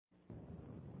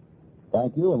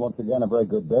Thank you, and once again a very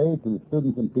good day to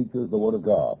students and teachers of the Word of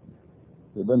God.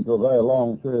 We've been through a very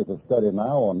long series of study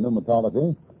now on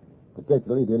pneumatology,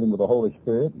 particularly dealing with the Holy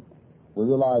Spirit. We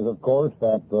realize, of course,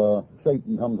 that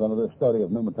Satan comes under this study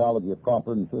of pneumatology of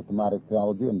proper and systematic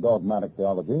theology and dogmatic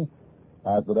theology,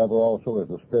 as the devil also is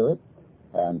a spirit,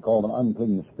 and called an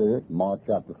unclean spirit in Mark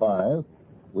chapter 5.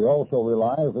 We also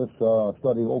realize this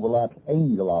study overlaps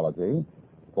angelology,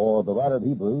 for the writer of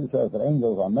Hebrews says that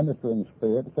angels are ministering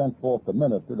spirits sent forth to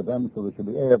minister to them so they should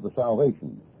be heirs of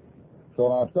salvation. So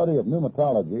in our study of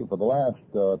pneumatology for the last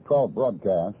 12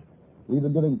 broadcasts, we've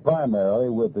been dealing primarily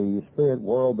with the spirit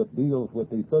world that deals with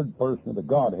the third person of the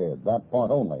Godhead, that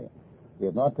part only. We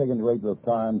have not taken a great deal of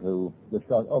time to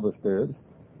discuss other spirits,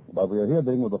 but we are here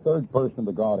dealing with the third person of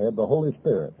the Godhead, the Holy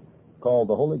Spirit, called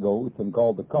the Holy Ghost and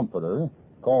called the Comforter,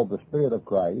 called the Spirit of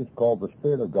Christ, called the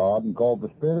Spirit of God, and called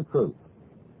the Spirit of Truth.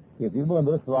 If you've learned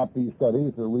this throughout these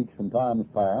studies through weeks and times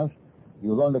past,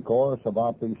 you learned, of course,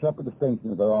 about the separate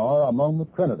distinctions there are among the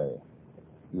Trinity.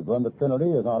 You've learned the Trinity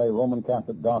is not a Roman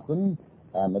Catholic doctrine,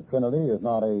 and the Trinity is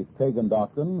not a pagan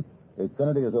doctrine. The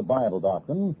Trinity is a Bible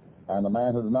doctrine, and the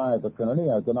man who denies the Trinity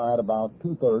has denied about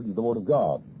two-thirds of the Word of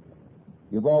God.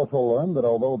 You've also learned that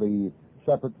although the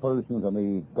separate persons in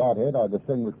the Godhead are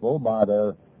distinguishable by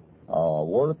their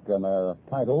work and their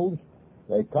titles,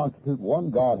 they constitute one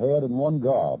Godhead and one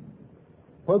God.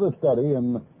 Further study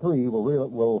in 3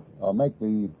 will make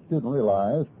the student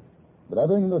realize that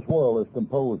everything in this world is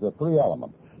composed of 3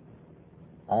 elements,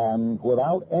 and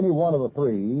without any one of the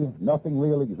 3, nothing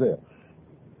real exists.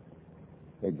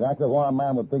 Exactly why a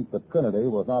man would think the Trinity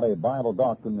was not a Bible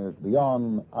doctrine is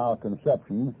beyond our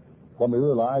conception when we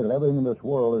realize that everything in this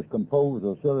world is composed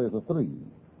of a series of 3.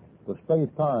 The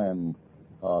space-time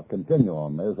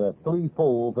continuum is a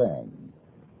threefold thing.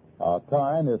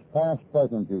 Time is past,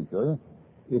 present, future.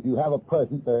 If you have a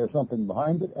present, there is something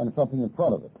behind it and something in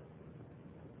front of it.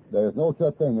 There is no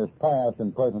such thing as past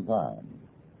and present time.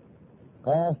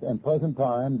 Past and present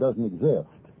time doesn't exist.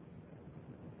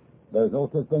 There is no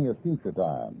such thing as future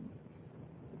time.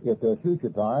 If there's future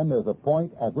time, there's a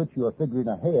point at which you are figuring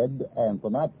ahead, and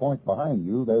from that point behind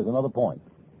you, there's another point.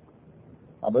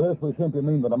 Now, by this we simply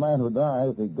mean that a man who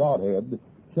denies the Godhead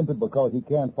simply because he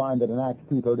can't find it in Acts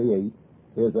 2:38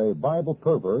 is a Bible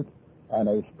pervert and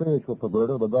a spiritual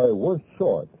perverter of the very worst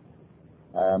sort.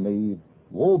 And the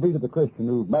woe be to the Christian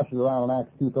who messes around in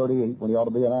Acts 2:38 when he ought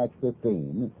to be in Acts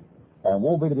 15, and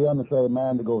woe be to the unsaved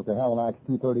man that goes to hell in Acts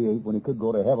 2:38 when he could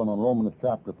go to heaven on Romans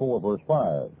chapter 4, verse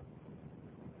 5.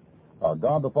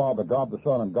 God the Father, God the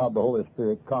Son, and God the Holy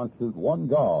Spirit constitute one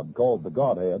God called the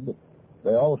Godhead.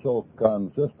 They also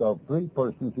consist of 3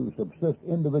 persons who subsist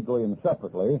individually and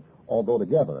separately, although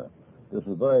together. This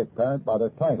is very apparent by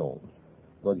their titles.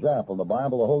 For example, in the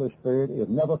Bible, the Holy Spirit is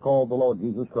never called the Lord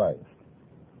Jesus Christ.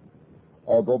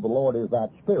 Although the Lord is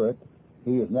that Spirit,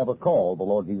 he is never called the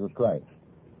Lord Jesus Christ.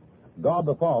 God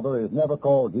the Father is never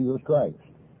called Jesus Christ.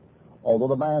 Although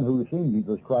the man who has seen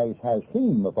Jesus Christ has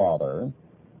seen the Father,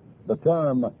 the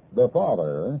term the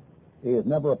Father is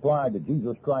never applied to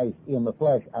Jesus Christ in the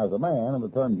flesh as a man, and the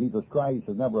term Jesus Christ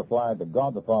is never applied to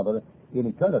God the Father in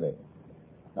eternity.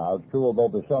 Now, it's true, although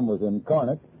the Son was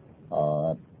incarnate,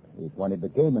 when he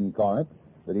became incarnate,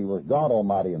 that he was God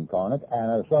Almighty incarnate,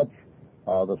 and as such,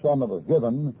 the Son that was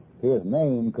given, his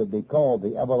name could be called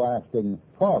the Everlasting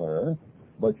Father,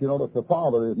 but you notice the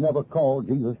Father is never called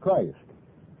Jesus Christ.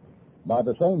 By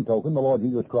the same token, the Lord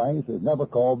Jesus Christ is never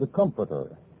called the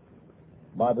Comforter.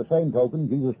 By the same token,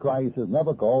 Jesus Christ is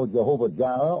never called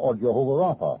Jehovah-Jireh or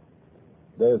Jehovah-Rapha.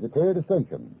 There's a clear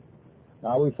distinction.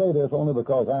 Now, we say this only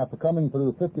because after coming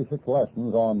through 56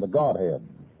 lessons on the Godhead,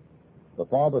 the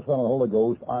Father, Son, and Holy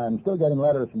Ghost, I am still getting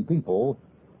letters from people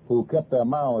who kept their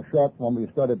mouths shut when we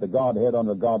studied the Godhead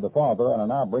under God the Father and are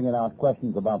now bringing out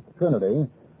questions about the Trinity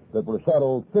that were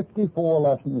settled 54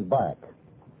 lessons back.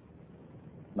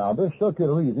 Now, this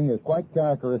circular reasoning is quite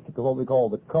characteristic of what we call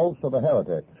the cults of the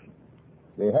heretics.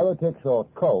 The heretics or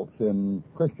cults in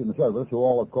Christian service, who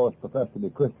all, of course, profess to be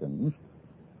Christians,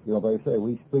 you know, they say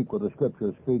we speak where the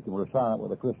Scriptures speak and we're silent where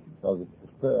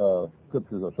the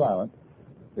Scriptures are silent.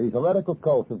 These heretical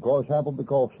cults, of course, have what we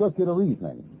call circular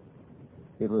reasoning.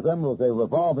 It resembles a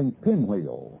revolving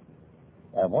pinwheel.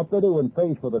 And what they do when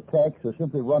faced with a text is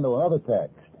simply run to another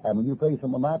text. And when you face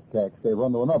them on that text, they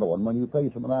run to another one. When you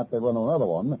face them on that, they run to another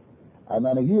one. And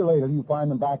then a year later, you find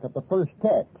them back at the first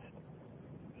text.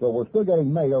 So we're still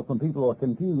getting mail from people who are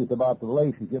confused about the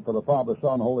relationship of the Father,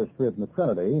 Son, Holy Spirit, and the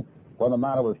Trinity when the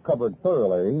matter was covered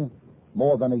thoroughly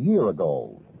more than a year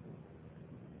ago.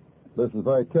 This is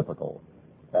very typical.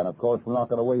 And, of course, we're not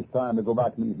going to waste time to go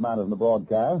back to these matters in the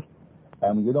broadcast.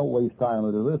 And you don't waste time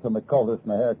to do this, and the cultists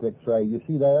and the heretics say, you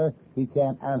see there, he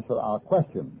can't answer our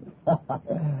questions.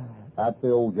 That's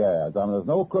the old jazz. I mean, there's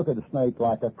no crooked snake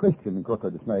like a Christian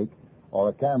crooked snake or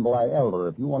a Campbellite elder.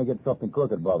 If you want to get something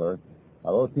crooked, brother,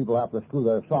 those people have to screw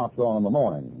their socks on in the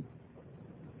morning.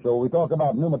 So we talk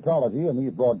about pneumatology in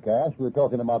these broadcasts. We're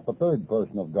talking about the third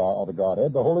person of God, or the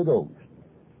Godhead, the Holy Ghost.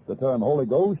 The term Holy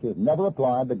Ghost is never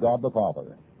applied to God the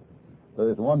Father. There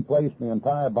is one place in the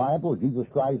entire Bible Jesus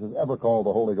Christ has ever called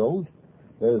the Holy Ghost.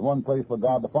 There is one place where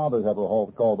God the Father has ever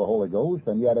called the Holy Ghost,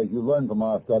 and yet, as you learn from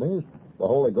our studies, the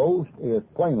Holy Ghost is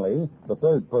plainly the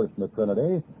third person of the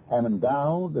Trinity and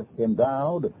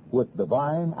endowed with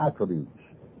divine attributes.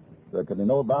 There can be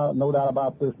no doubt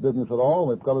about this business at all.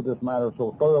 We've covered this matter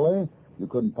so thoroughly, you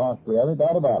couldn't possibly have any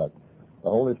doubt about it. The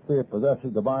Holy Spirit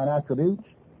possesses divine attributes,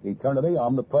 eternity,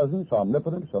 omnipresence,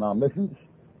 omnipotence, and omniscience.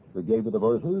 We gave you the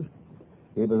verses.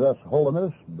 He possesses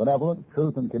holiness, benevolence,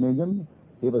 truth, and communion.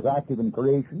 He was active in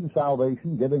creation,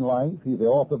 salvation, giving life. He's the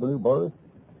author of the new birth.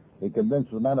 He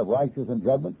convinces men of righteousness and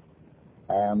judgment.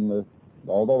 And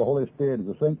although the Holy Spirit is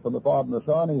distinct from the Father and the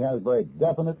Son, he has very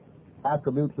definite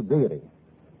attributes of deity.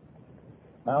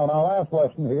 Now, in our last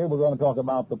lesson here, we're going to talk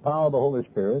about the power of the Holy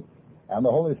Spirit and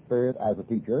the Holy Spirit as a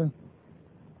teacher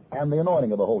and the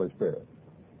anointing of the Holy Spirit.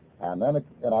 And then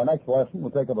in our next lesson,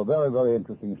 we'll take up a very, very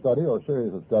interesting study or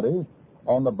series of studies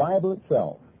on the Bible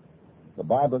itself. The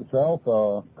Bible itself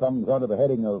comes under the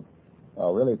heading of,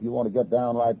 really, if you want to get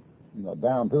down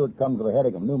down to it, comes under the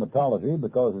heading of pneumatology,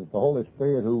 because it's the Holy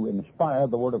Spirit who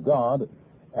inspired the Word of God,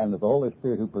 and it's the Holy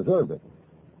Spirit who preserved it.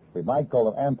 We might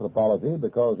call it anthropology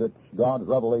because it's God's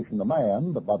revelation to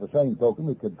man, but by the same token,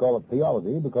 we could call it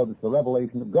theology because it's the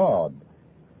revelation of God.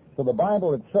 So the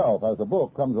Bible itself, as a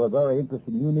book, comes with a very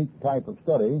interesting, unique type of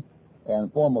study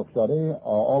and form of study,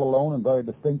 all alone and very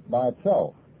distinct by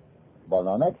itself. But in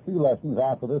our next few lessons,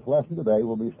 after this lesson today,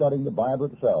 we'll be studying the Bible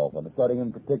itself, and studying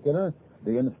in particular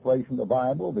the inspiration of the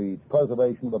Bible, the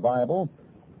preservation of the Bible,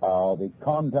 the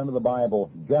content of the Bible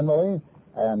generally,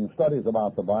 and studies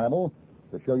about the Bible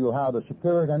to show you how the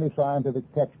superior to any scientific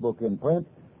textbook in print,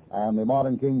 and the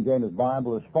modern King James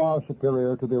Bible is far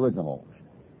superior to the originals.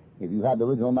 If you had the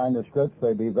original manuscripts,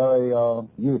 they'd be very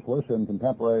useless in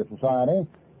contemporary society.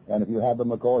 And if you had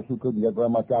them, of course, you couldn't get very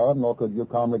much out of them, nor could your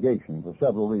congregation, for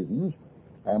several reasons.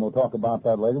 And we'll talk about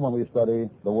that later when we study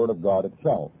the Word of God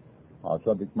itself. Our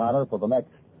subject matter for the next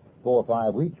 4 or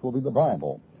 5 weeks will be the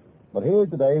Bible. But here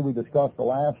today we discuss the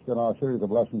last in our series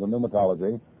of lessons on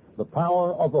pneumatology, the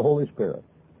power of the Holy Spirit.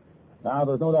 Now,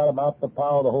 there's no doubt about the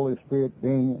power of the Holy Spirit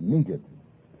being needed.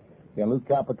 In Luke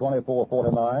chapter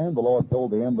 24:49, the Lord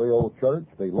told the embryo church,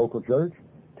 the local church,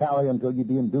 tarry until you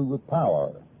be endued with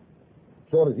power.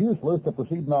 So it is useless to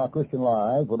proceed in our Christian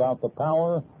lives without the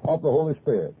power of the Holy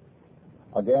Spirit.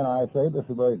 Again, I say this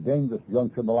is a very dangerous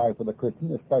juncture in the life of the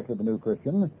Christian, especially the new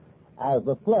Christian, as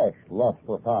the flesh lusts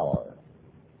for power.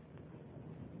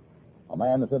 A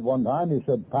man said one time, he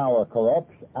said, power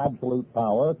corrupts, absolute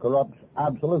power corrupts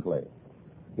absolutely.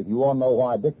 If you want to know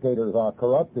why dictators are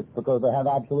corrupt, it's because they have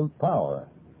absolute power.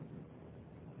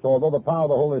 So although the power of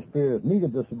the Holy Spirit is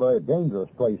needed, this is a very dangerous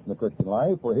place in the Christian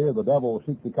life, for here the devil will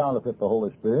seek to counterfeit the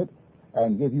Holy Spirit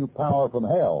and give you power from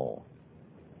hell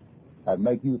and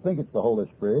make you think it's the Holy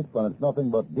Spirit when it's nothing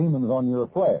but demons on your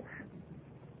flesh.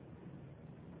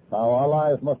 Now, our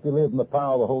lives must be lived in the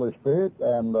power of the Holy Spirit,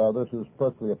 and this is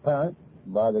perfectly apparent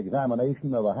by the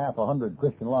examination of 100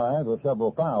 Christian lives or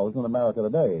several thousand in America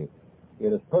today.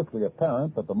 It is perfectly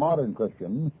apparent that the modern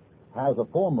Christian has a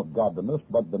form of godliness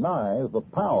but denies the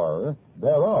power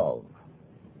thereof.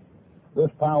 This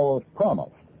power was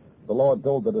promised. The Lord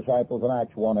told the disciples in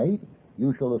Acts 1:8,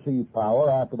 you shall receive power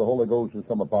after the Holy Ghost has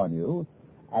come upon you.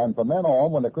 And from then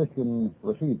on, when the Christian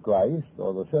received Christ,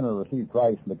 or the sinner received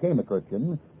Christ and became a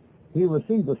Christian, he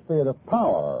received the spirit of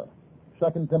power.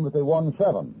 2 Timothy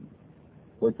 1:7,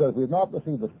 which says we've not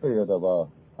received the spirit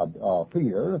of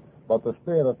fear, but the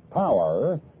spirit of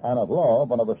power and of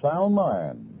love and of a sound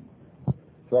mind.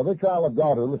 So every child of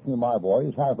God who listens to my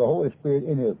voice has the Holy Spirit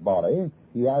in his body.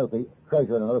 He has the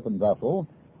treasure in an earthen vessel,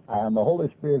 and the Holy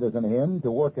Spirit is in him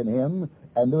to work in him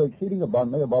and do exceeding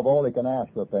abundantly above all he can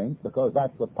ask or think, because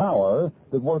that's the power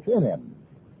that works in him.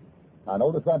 Now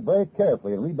notice that very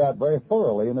carefully and read that very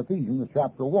thoroughly in Ephesians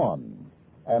chapter 1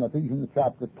 and Ephesians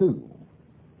chapter 2.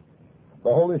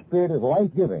 The Holy Spirit is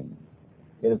life-giving.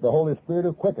 It is the Holy Spirit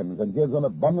who quickens and gives an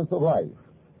abundance of life.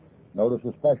 Notice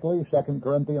especially 2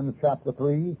 Corinthians chapter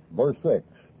 3, verse 6.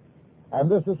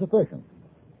 And this is sufficient.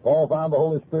 Paul found the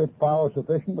Holy Spirit's power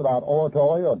sufficient without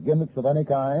oratory or gimmicks of any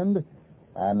kind.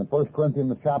 And in 1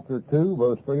 Corinthians chapter 2,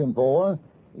 verse 3 and 4,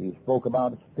 he spoke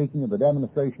about speaking of the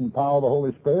demonstration power of the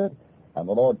Holy Spirit. And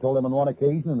the Lord told him on one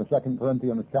occasion in the 2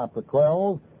 Corinthians chapter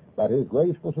 12 that his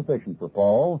grace was sufficient for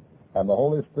Paul, and the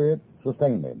Holy Spirit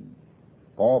sustained him.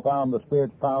 Paul found the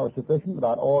Spirit's power sufficient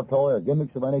without oratory or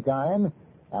gimmicks of any kind,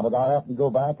 and without having to go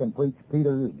back and preach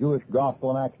Peter's Jewish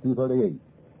gospel in Acts 2:38.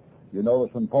 You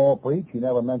notice when Paul preached, he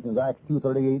never mentions Acts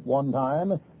 2:38 one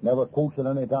time, never quotes it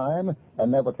any time,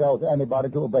 and never tells anybody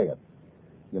to obey it.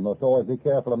 You must always be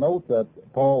careful to note that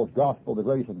Paul's gospel, the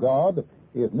grace of God,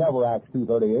 is never Acts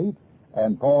 2:38,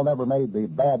 and Paul never made the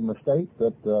bad mistake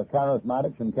that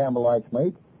charismatics and Campbellites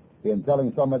make in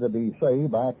telling somebody to be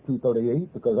saved by Acts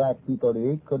 2:38, because Acts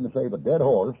 2:38 couldn't save a dead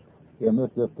horse in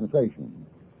this dispensation.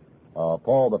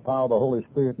 Paul, the power of the Holy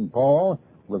Spirit in Paul,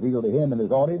 revealed to him and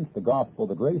his audience the gospel,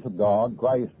 the grace of God,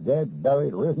 Christ dead,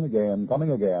 buried, risen again,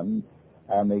 coming again,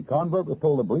 and the convert was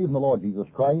told to believe in the Lord Jesus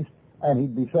Christ, and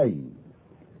he'd be saved.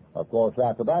 Of course,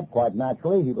 after that, quite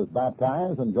naturally, he was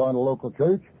baptized and joined a local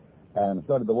church and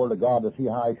studied the Word of God to see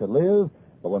how he should live.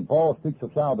 But when Paul speaks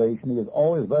of salvation, he is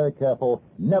always very careful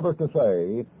never to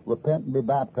say, repent and be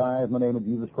baptized in the name of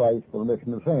Jesus Christ for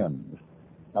remission of sins.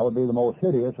 That would be the most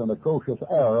hideous and atrocious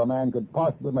error a man could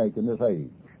possibly make in this age.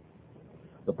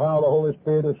 The power of the Holy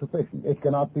Spirit is sufficient. It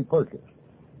cannot be purchased.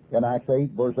 In Acts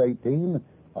 8, verse 18,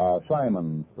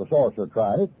 Simon the sorcerer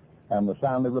tried it and was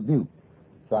soundly rebuked.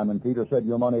 Simon Peter said,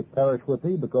 your money perish with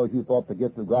thee, because you thought the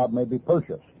gift of God may be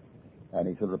purchased. And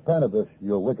he said, repent of this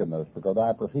your wickedness, because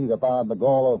I perceive that I am the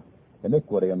gall of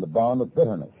iniquity and the bond of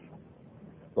bitterness.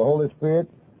 The Holy Spirit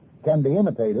can be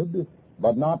imitated,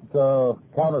 but not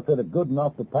counterfeited good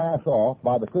enough to pass off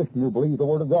by the Christian who believes the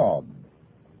Word of God.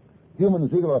 Human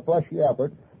zeal or fleshly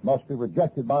effort must be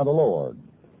rejected by the Lord.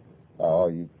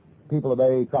 People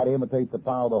today try to imitate the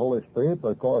power of the Holy Spirit, but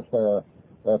of course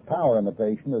their power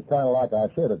imitation is kind of like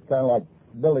I said, it's kind of like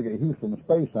building a Houston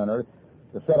Space Center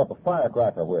to set up a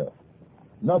firecracker with.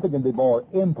 Nothing can be more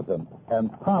impotent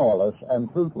and powerless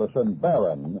and fruitless and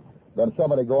barren than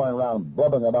somebody going around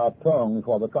blubbering about tongues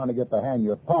while they're trying to get their hand in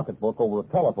your pocketbook over a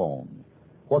telephone.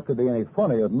 What could be any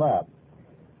funnier than that?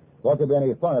 What could be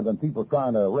any funnier than people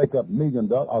trying to rake up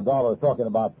millions of dollars talking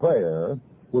about prayer,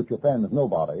 which offends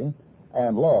nobody,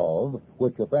 and love,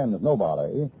 which offends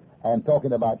nobody, and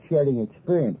talking about sharing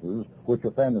experiences, which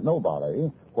offends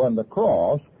nobody, when the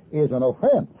cross is an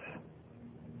offense.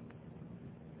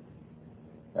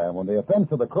 And when the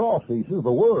offense of the cross ceases,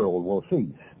 the world will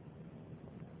cease.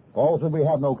 Paul said, we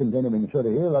have no continuing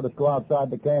city here. Let us go outside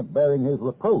the camp bearing his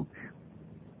reproach.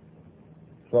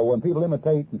 So when people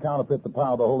imitate and counterfeit the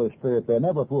power of the Holy Spirit, they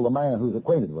never fool a man who's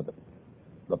acquainted with it.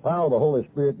 The power of the Holy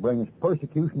Spirit brings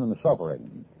persecution and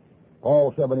suffering.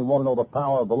 Paul said when he wanted to know the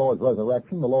power of the Lord's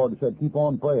resurrection, the Lord said, keep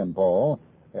on praying, Paul.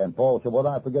 And Paul said, what did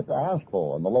I forget to ask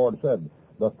for? And the Lord said,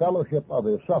 the fellowship of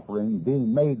his suffering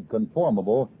being made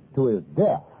conformable to his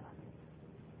death.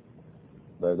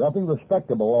 There's nothing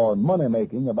respectable or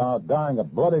money-making about dying a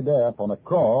bloody death on a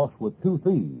cross with two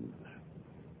thieves.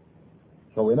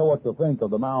 So we know what to think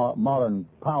of the modern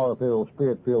power-filled,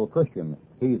 spirit-filled Christian.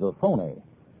 He's a phony.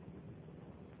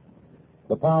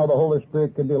 The power of the Holy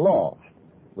Spirit can be lost.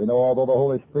 We know although the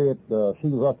Holy Spirit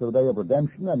seals us to the day of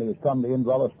redemption, and he has come to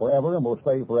indwell us forever and will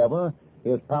stay forever,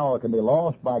 his power can be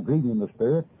lost by grieving the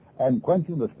Spirit and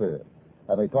quenching the Spirit.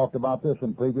 And we talked about this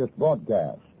in previous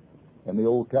broadcasts. In the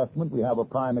Old Testament, we have a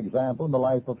prime example in the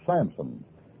life of Samson.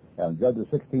 And Judges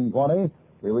 16:20,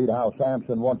 we read how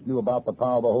Samson once knew about the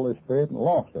power of the Holy Spirit and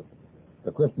lost it.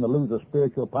 The Christian that loses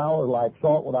spiritual power is like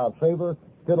salt without savor,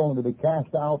 fit only to be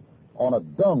cast out on a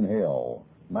dunghill.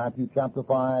 Matthew chapter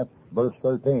 5, verse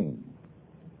 13.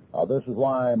 This is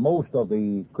why most of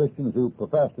the Christians who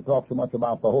profess to talk so much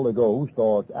about the Holy Ghost,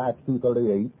 or Acts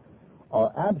 2:38,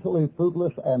 are absolutely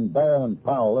fruitless and barren and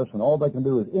powerless, and all they can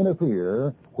do is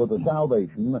interfere with the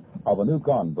salvation of a new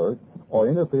convert, or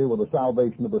interfere with the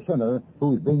salvation of a sinner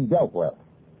who's being dealt with.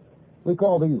 We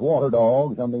call these water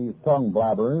dogs and these tongue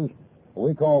blabbers,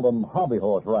 we call them hobby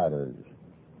horse riders,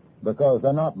 because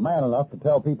they're not man enough to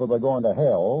tell people they're going to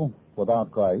hell without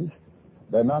Christ.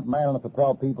 They're not man enough to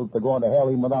tell people that they're going to hell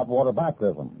even without water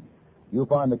baptism. You'll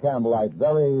find the Campbellite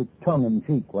very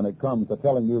tongue-in-cheek when it comes to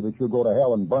telling you that you'll go to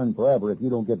hell and burn forever if you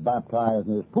don't get baptized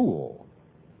in his pool.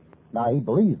 Now, he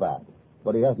believes that,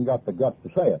 but he hasn't got the guts to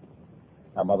say it.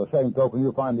 And by the same token,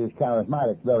 you'll find these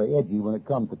charismatics very edgy when it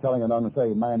comes to telling an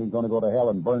unsaved man he's going to go to hell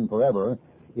and burn forever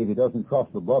if he doesn't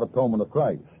trust the blood atonement of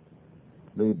Christ.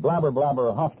 The blabber,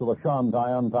 hostile,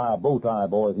 shantai, untie, bow tie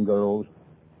boys and girls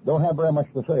don't have very much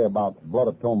to say about blood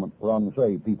atonement for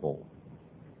unsaved people.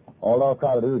 All they'll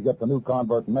try to do is get the new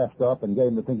convert messed up and get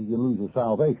him to think he can lose his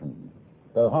salvation.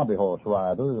 They're hobby horse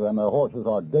riders, and their horses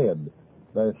are dead.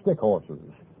 They're stick horses.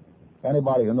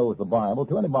 anybody who knows the Bible,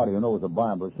 to anybody who knows the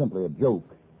Bible, is simply a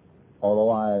joke, although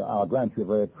I'll grant you a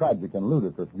very tragic and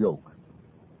ludicrous joke.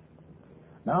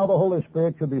 Now the Holy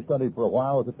Spirit should be studied for a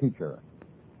while as a teacher.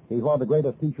 He's one of the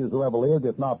greatest teachers who ever lived,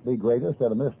 if not the greatest,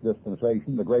 and in this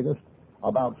dispensation, the greatest,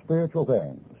 about spiritual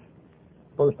things.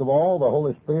 First of all, the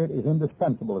Holy Spirit is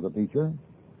indispensable as a teacher.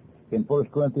 In 1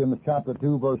 Corinthians chapter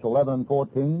 2, verse 11 and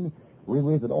 14, we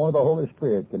read that only the Holy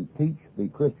Spirit can teach the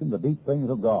Christian the deep things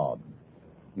of God.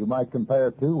 You might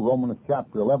compare to Romans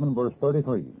chapter 11, verse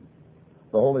 33.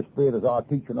 The Holy Spirit is our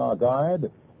teacher and our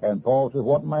guide, and Paul says,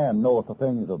 what man knoweth the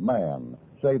things of man,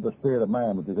 save the Spirit of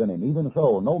man which is in him? Even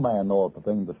so, no man knoweth the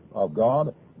things of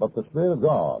God, but the Spirit of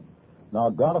God. Now,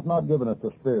 God hath not given us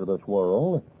the spirit of this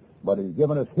world, but He's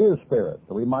given us His Spirit,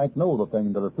 so we might know the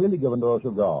things that are freely given to us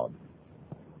of God.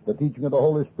 The teaching of the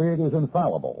Holy Spirit is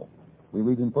infallible. We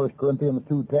read in 1 Corinthians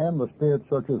 2:10, the Spirit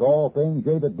searches all things,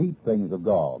 yea, the deep things of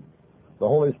God. The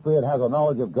Holy Spirit has a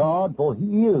knowledge of God, for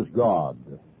He is God.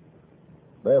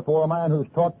 Therefore, a man who's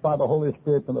taught by the Holy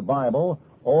Spirit from the Bible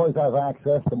always has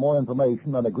access to more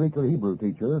information than a Greek or Hebrew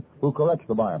teacher who corrects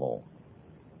the Bible.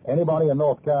 Anybody in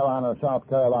North Carolina or South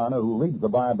Carolina who reads the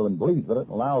Bible and believes in it and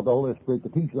allows the Holy Spirit to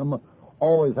teach them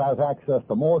always has access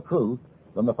to more truth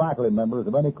than the faculty members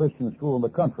of any Christian school in the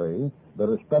country that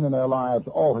are spending their lives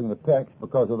altering the text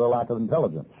because of their lack of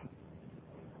intelligence.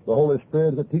 The Holy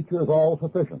Spirit as a teacher is all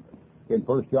sufficient. In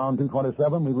 1 John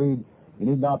 2:27 we read, you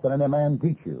need not that any man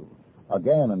teach you.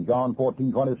 Again, in John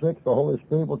 14:26, the Holy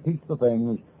Spirit will teach the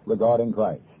things regarding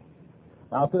Christ.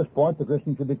 Now, at this point, the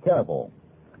Christian should be careful.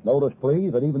 Notice,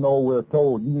 please, that even though we're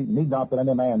told you need not that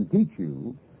any man teach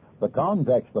you, the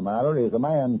context of the matter is a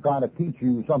man trying to teach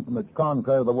you something that's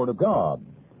contrary to the Word of God.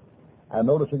 And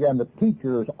notice again that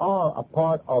teachers are a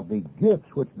part of the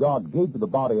gifts which God gave to the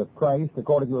body of Christ,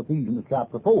 according to Ephesians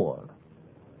chapter 4.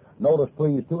 Notice,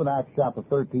 please, too, in Acts chapter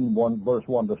 13, verse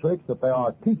 1 to 6, that there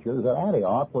are teachers at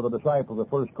Antioch where the disciples are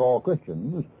first called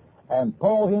Christians, and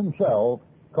Paul himself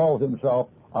calls himself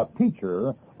a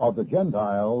teacher of the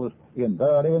Gentiles in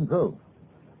verity and truth.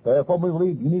 Therefore, we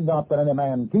read, you need not that any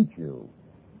man teach you.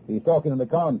 He's talking in the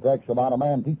context about a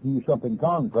man teaching you something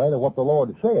contrary to what the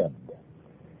Lord said.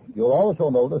 You'll also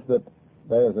notice that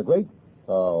there's a great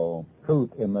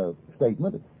truth in the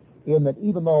statement, in that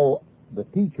even though the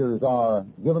teachers are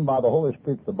given by the Holy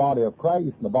Spirit to the body of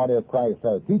Christ, and the body of Christ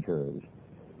has teachers,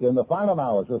 in the final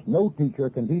analysis, no teacher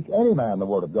can teach any man the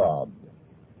Word of God.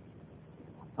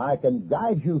 I can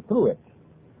guide you through it.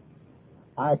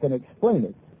 I can explain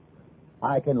it.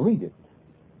 I can read it.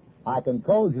 I can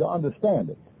cause you to understand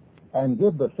it and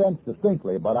give the sense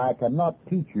distinctly, but I cannot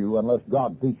teach you unless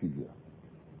God teaches you.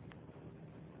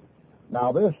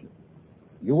 Now this,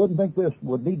 you wouldn't think this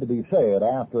would need to be said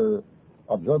after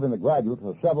observing the graduates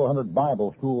of several hundred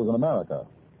Bible schools in America.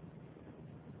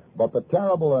 But the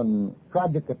terrible and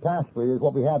tragic catastrophe is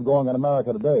what we have going in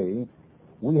America today.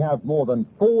 We have more than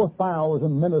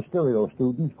 4,000 ministerial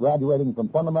students graduating from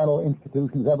fundamental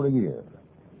institutions every year.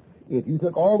 If you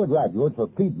took all the graduates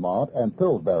of Piedmont and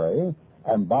Pillsbury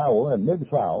and Bowell and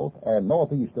Mid-South and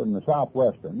Northeastern and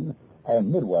Southwestern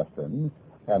and Midwestern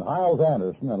and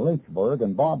Hiles-Anderson and Lynchburg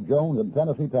and Bob Jones and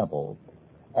Tennessee Temple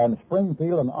and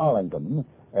Springfield and Arlington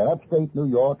and upstate New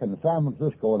York and San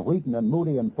Francisco and Wheaton and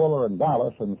Moody and Fuller and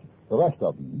Dallas and the rest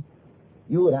of them,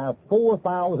 you would have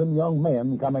 4,000 young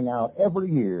men coming out every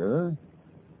year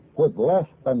with less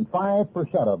than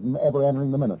 5% of them ever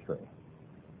entering the ministry.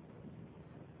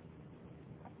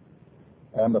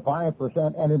 And the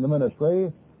 5% entering the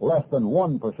ministry, less than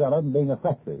 1% of them being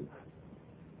effective.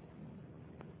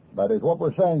 That is, what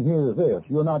we're saying here is this: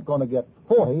 you're not going to get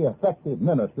 40 effective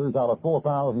ministers out of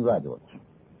 4,000 graduates.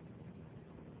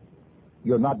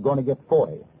 You're not going to get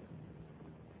 40.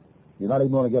 You're not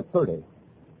even going to get 30.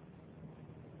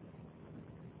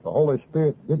 The Holy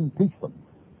Spirit didn't teach them.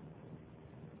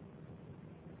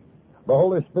 The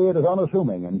Holy Spirit is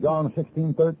unassuming. In John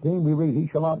 16:13, we read, he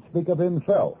shall not speak of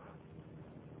himself.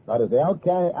 That is, the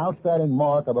outstanding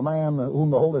mark of a man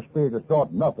whom the Holy Spirit has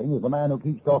taught nothing is the man who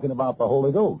keeps talking about the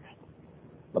Holy Ghost.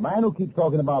 The man who keeps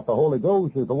talking about the Holy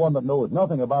Ghost is the one that knows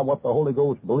nothing about what the Holy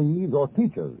Ghost believes or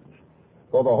teaches.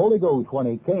 For the Holy Ghost, when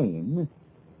he came,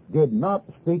 did not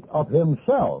speak of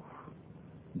himself.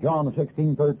 John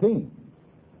 16:13.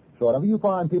 So whenever you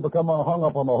find people come hung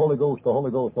up on the Holy Ghost, the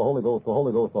Holy Ghost, the Holy Ghost, the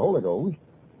Holy Ghost, the Holy Ghost,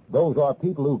 those are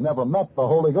people who've never met the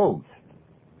Holy Ghost.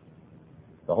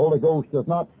 The Holy Ghost does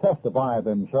not testify of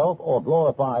himself or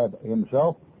glorify of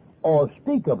himself or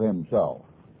speak of himself.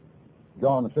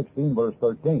 John 16, verse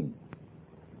 13.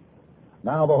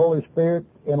 Now the Holy Spirit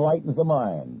enlightens the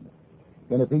mind.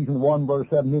 In Ephesians 1, verse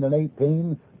 17 and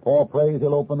 18, Paul prays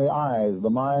he'll open the eyes of the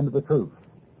mind of the truth.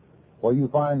 Where you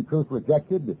find truth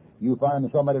rejected, you find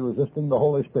somebody resisting the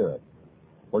Holy Spirit.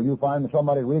 Where you find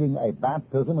somebody reading a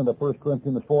baptism in the 1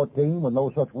 Corinthians 14, when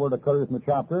no such word occurs in the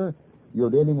chapter, you're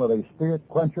dealing with a spirit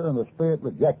quencher and a spirit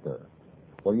rejecter.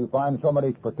 Where you find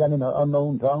somebody pretending they're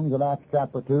unknown tongues in Acts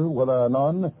chapter 2, where there are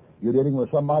none, you're dealing with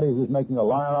somebody who's making a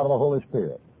liar out of the Holy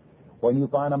Spirit. When you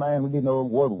find a man reading the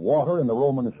word water in the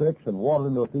Romans 6 and water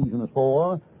in the Ephesians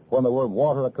 4, when the word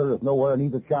water occurs nowhere in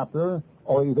either chapter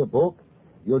or either book,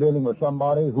 you're dealing with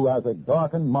somebody who has a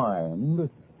darkened mind,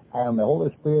 and the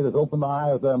Holy Spirit has opened the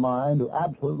eyes of their mind to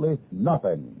absolutely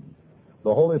nothing.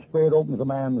 The Holy Spirit opens a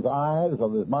man's eyes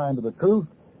of his mind to the truth,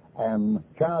 and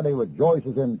charity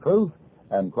rejoices in truth,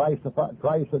 and Christ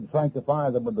said,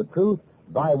 sanctify them with the truth.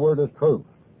 Thy word is truth.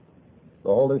 The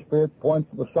Holy Spirit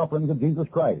points to the sufferings of Jesus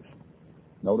Christ.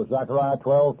 Notice Zechariah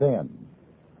 12:10.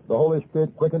 The Holy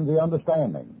Spirit quickens the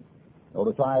understanding.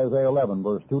 Notice Isaiah 11,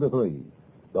 verse 2 to 3.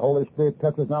 The Holy Spirit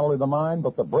touches not only the mind,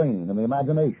 but the brain and the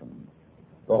imagination.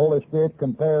 The Holy Spirit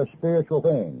compares spiritual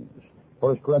things.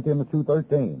 1 Corinthians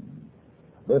 2:13.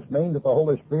 This means that the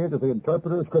Holy Spirit is the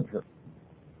interpreter of Scripture.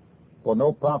 For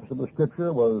no prophecy of the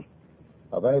Scripture was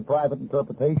of any private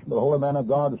interpretation, but the holy man of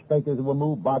God spake as he were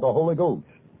moved by the Holy Ghost.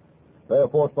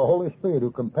 Therefore, it's the Holy Spirit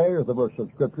who compares the verses of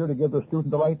Scripture to give the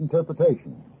student the right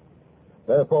interpretation.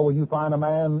 Therefore, when you find a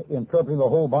man interpreting the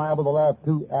whole Bible, the last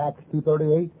Acts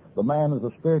 2:38, the man is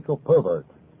a spiritual pervert.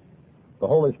 The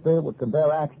Holy Spirit would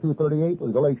compare Acts 2:38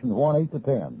 with Galatians 1:8 to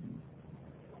 10.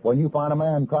 When you find a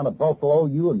man trying to buffalo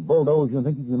you and bulldoze you and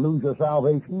think you can lose your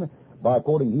salvation by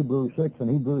quoting Hebrews 6 and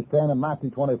Hebrews 10 and Matthew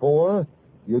 24,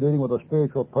 you're dealing with a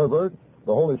spiritual pervert.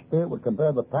 The Holy Spirit would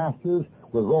compare the passages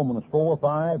with Romans 4,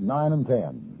 5, 9, and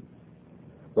 10.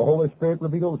 The Holy Spirit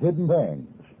reveals hidden things.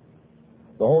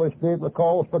 The Holy Spirit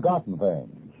recalls forgotten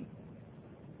things.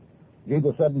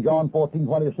 Jesus said in John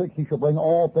 14:26, He shall bring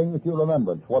all things to your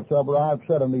remembrance, whatsoever I have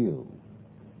said unto you.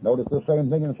 Notice the same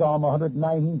thing in Psalm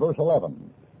 119, verse 11.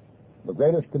 The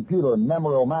greatest computer and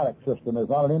memory-o-matic system is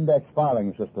not an index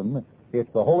filing system.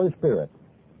 It's the Holy Spirit.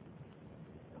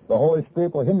 The Holy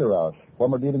Spirit will hinder us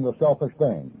when we're dealing with selfish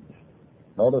things.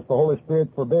 Notice the Holy Spirit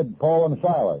forbid Paul and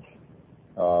Silas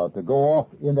to go off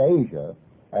into Asia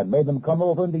and made them come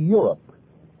over into Europe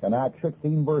in Acts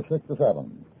 16, verse 6 to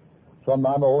 7.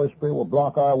 Sometimes the Holy Spirit will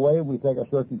block our way. We take a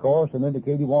certain course and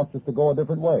indicate He wants us to go a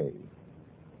different way.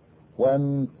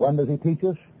 When does He teach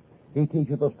us? He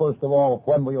teaches us, first of all,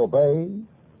 when we obey,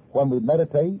 when we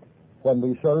meditate, when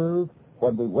we serve,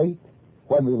 when we wait,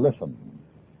 when we listen.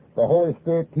 The Holy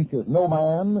Spirit teaches no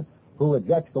man who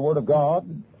rejects the Word of God,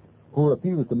 who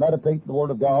refuses to meditate the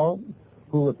Word of God,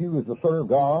 who refuses to serve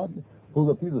God, who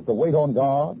refuses to wait on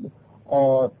God,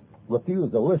 or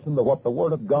refuses to listen to what the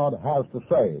Word of God has to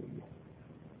say.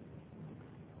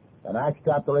 In Acts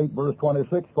chapter 8, verse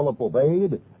 26, Philip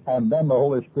obeyed, and then the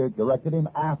Holy Spirit directed him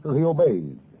after he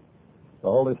obeyed. The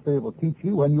Holy Spirit will teach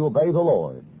you when you obey the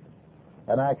Lord.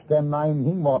 In Acts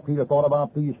 10:19, while Peter thought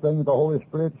about these things, the Holy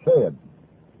Spirit said.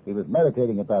 He was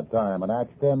meditating at that time in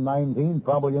Acts 10:19,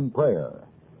 probably in prayer.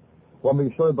 When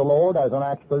we serve the Lord, as in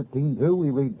Acts 13:2, we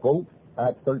read, quote,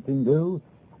 Acts 13:2,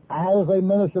 as they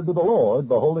ministered to the Lord,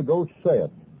 the Holy Ghost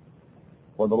said.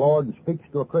 When the Lord speaks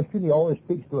to a Christian, He always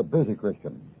speaks to a busy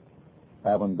Christian.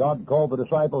 When God called the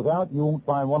disciples out, you won't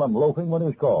find one of them loafing when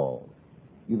He's called.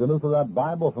 You can look through that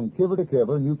Bible from cover to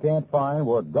cover, and you can't find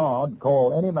where God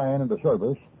called any man into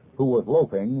service who was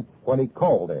loafing when He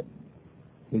called him.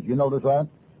 Did you notice that?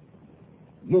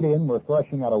 Gideon was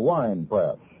threshing at a wine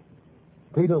press.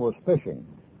 Peter was fishing.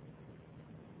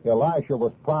 Elisha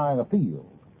was plowing a field.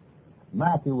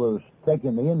 Matthew was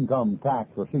taking the income tax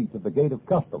receipts at the gate of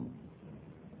customs.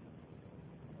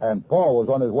 And Paul was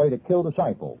on his way to kill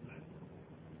disciples.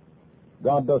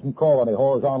 God doesn't call any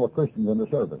horizontal Christians into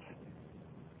service.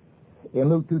 In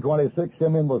Luke 2:26,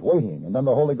 Simeon was waiting, and then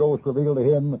the Holy Ghost revealed to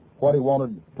him what He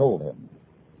wanted told him.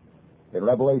 In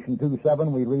Revelation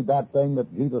 2:7, we read that thing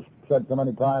that Jesus said so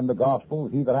many times in the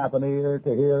Gospels, He that hath an ear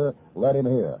to hear, let him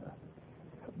hear.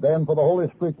 Then for the Holy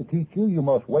Spirit to teach you, you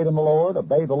must wait on the Lord,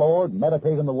 obey the Lord,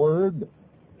 meditate on the Word,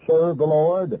 serve the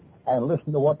Lord, and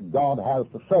listen to what God has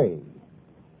to say.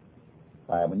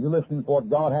 When you listen to what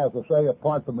God has to say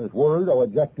apart from His Word, or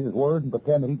reject His Word and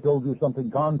pretend that He told you something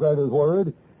contrary to His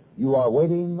Word, you are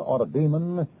waiting on a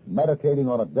demon, meditating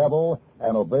on a devil,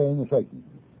 and obeying Satan.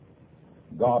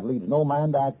 God leads no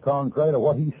man to act contrary to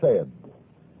what He said.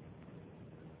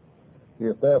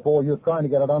 If, therefore, you're trying to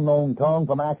get an unknown tongue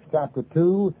from Acts chapter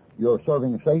 2, you're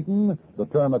serving Satan. The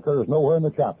term occurs nowhere in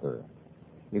the chapter.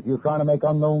 If you're trying to make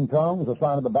unknown tongues, a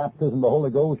sign of the baptism of the Holy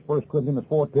Ghost, 1 Corinthians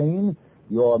 14,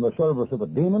 you're in the service of a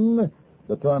demon.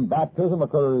 The term baptism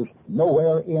occurs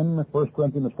nowhere in 1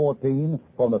 Corinthians 14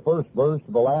 from the first verse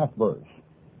to the last verse.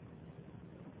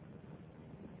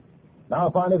 Now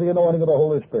finally, the anointing of the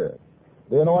Holy Spirit.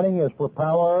 The anointing is for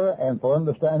power and for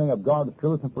understanding of God's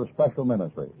truth and for special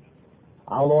ministries.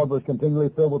 Our Lord was continually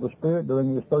filled with the Spirit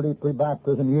during his 30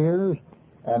 pre-baptism years,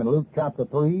 and in Luke chapter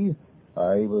 3, he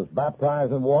was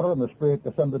baptized in water, and the Spirit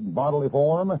descended in bodily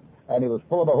form, and he was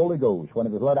full of the Holy Ghost when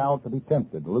he was led out to be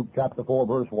tempted. Luke chapter 4,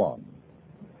 verse 1.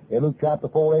 In Luke chapter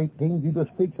 4:18, Jesus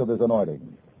speaks of his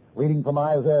anointing, reading from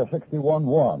Isaiah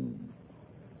 61:1.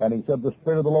 And he said, "The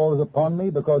Spirit of the Lord is upon me,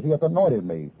 because he hath anointed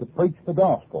me to preach the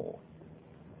gospel."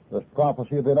 This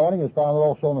prophecy of the anointing is found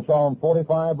also in Psalm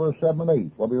 45, verse 7 and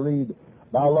 8, where we read,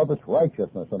 "Thou lovest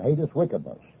righteousness and hatest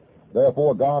wickedness.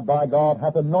 Therefore God thy God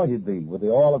hath anointed thee with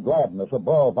the oil of gladness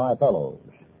above thy fellows."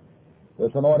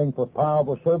 This anointing for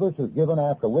powerful service is given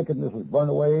after wickedness is burned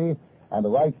away and the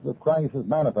righteousness of Christ is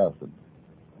manifested.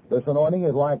 This anointing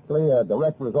is likely a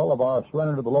direct result of our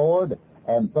surrender to the Lord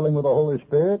and filling with the Holy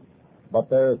Spirit, but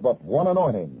there is but one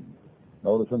anointing.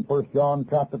 Notice in 1 John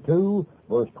chapter 2,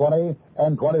 verse 20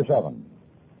 and 27,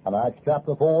 and Acts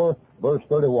chapter 4, verse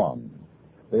 31.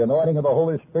 The anointing of the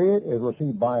Holy Spirit is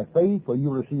received by faith when you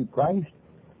receive Christ,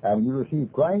 and when you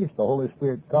receive Christ, the Holy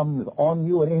Spirit comes on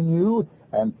you and in you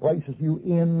and places you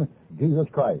in Jesus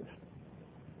Christ.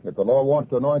 If the Lord wants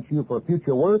to anoint you for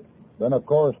future work, then of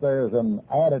course there's an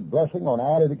added blessing or an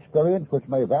added experience which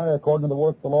may vary according to the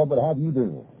work the Lord would have you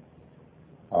do.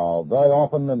 Very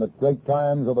often in the great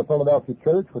times of the Philadelphia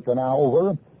church, which are now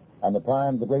over, and the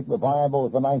time of the great revival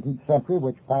of the 19th century,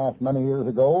 which passed many years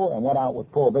ago and went out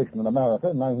with prohibition in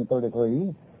America in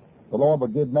 1933, the Lord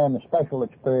would give men special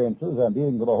experiences and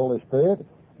dealings with the Holy Spirit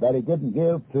that he didn't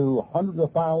give to hundreds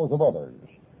of thousands of others.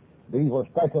 These were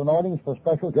special anointings for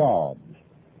special jobs.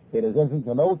 It is interesting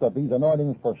to note that these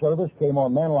anointings for service came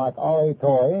on men like R.A.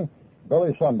 Torrey,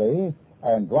 Billy Sunday,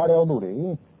 and Dwight L.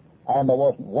 Moody, and there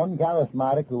wasn't one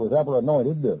charismatic who was ever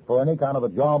anointed for any kind of a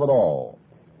job at all.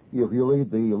 If you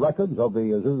read the records of the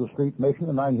Azusa Street Mission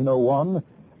in 1901,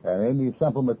 and Amy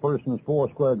Semple McPherson's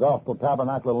Foursquare Gospel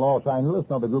Tabernacle in Los Angeles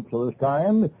and other groups of this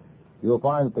kind, you'll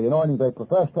find that the anointing they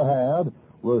professed to have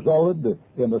resulted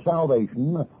in the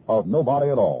salvation of nobody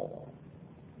at all.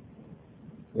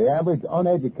 The average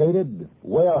uneducated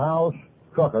warehouse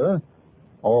trucker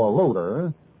or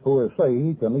loader who is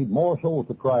saved can lead more souls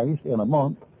to Christ in a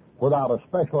month without a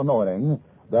special anointing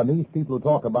than these people who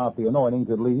talk about the anointing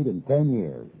could lead in 10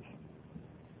 years.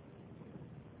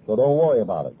 So don't worry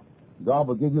about it. God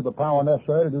will give you the power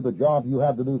necessary to do the job you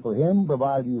have to do for him,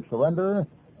 provided you surrender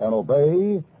and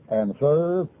obey and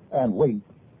serve and wait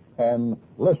and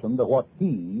listen to what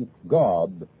he,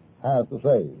 God, has to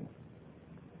say.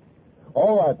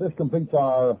 All right, this completes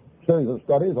our series of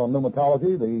studies on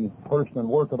pneumatology, the person and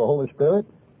work of the Holy Spirit.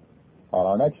 On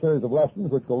our next series of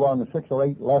lessons, which will run 6 or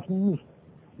 8 lessons,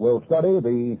 we'll study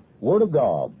the Word of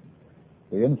God,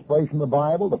 the inspiration of the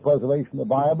Bible, the preservation of the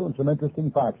Bible, and some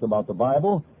interesting facts about the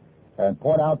Bible, and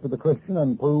point out to the Christian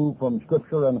and prove from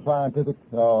Scripture and scientific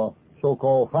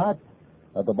so-called fact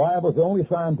that the Bible is the only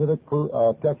scientific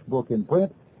textbook in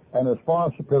print and is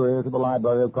far superior to the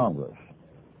Library of Congress.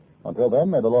 Until then,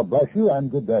 may the Lord bless you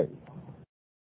and good day.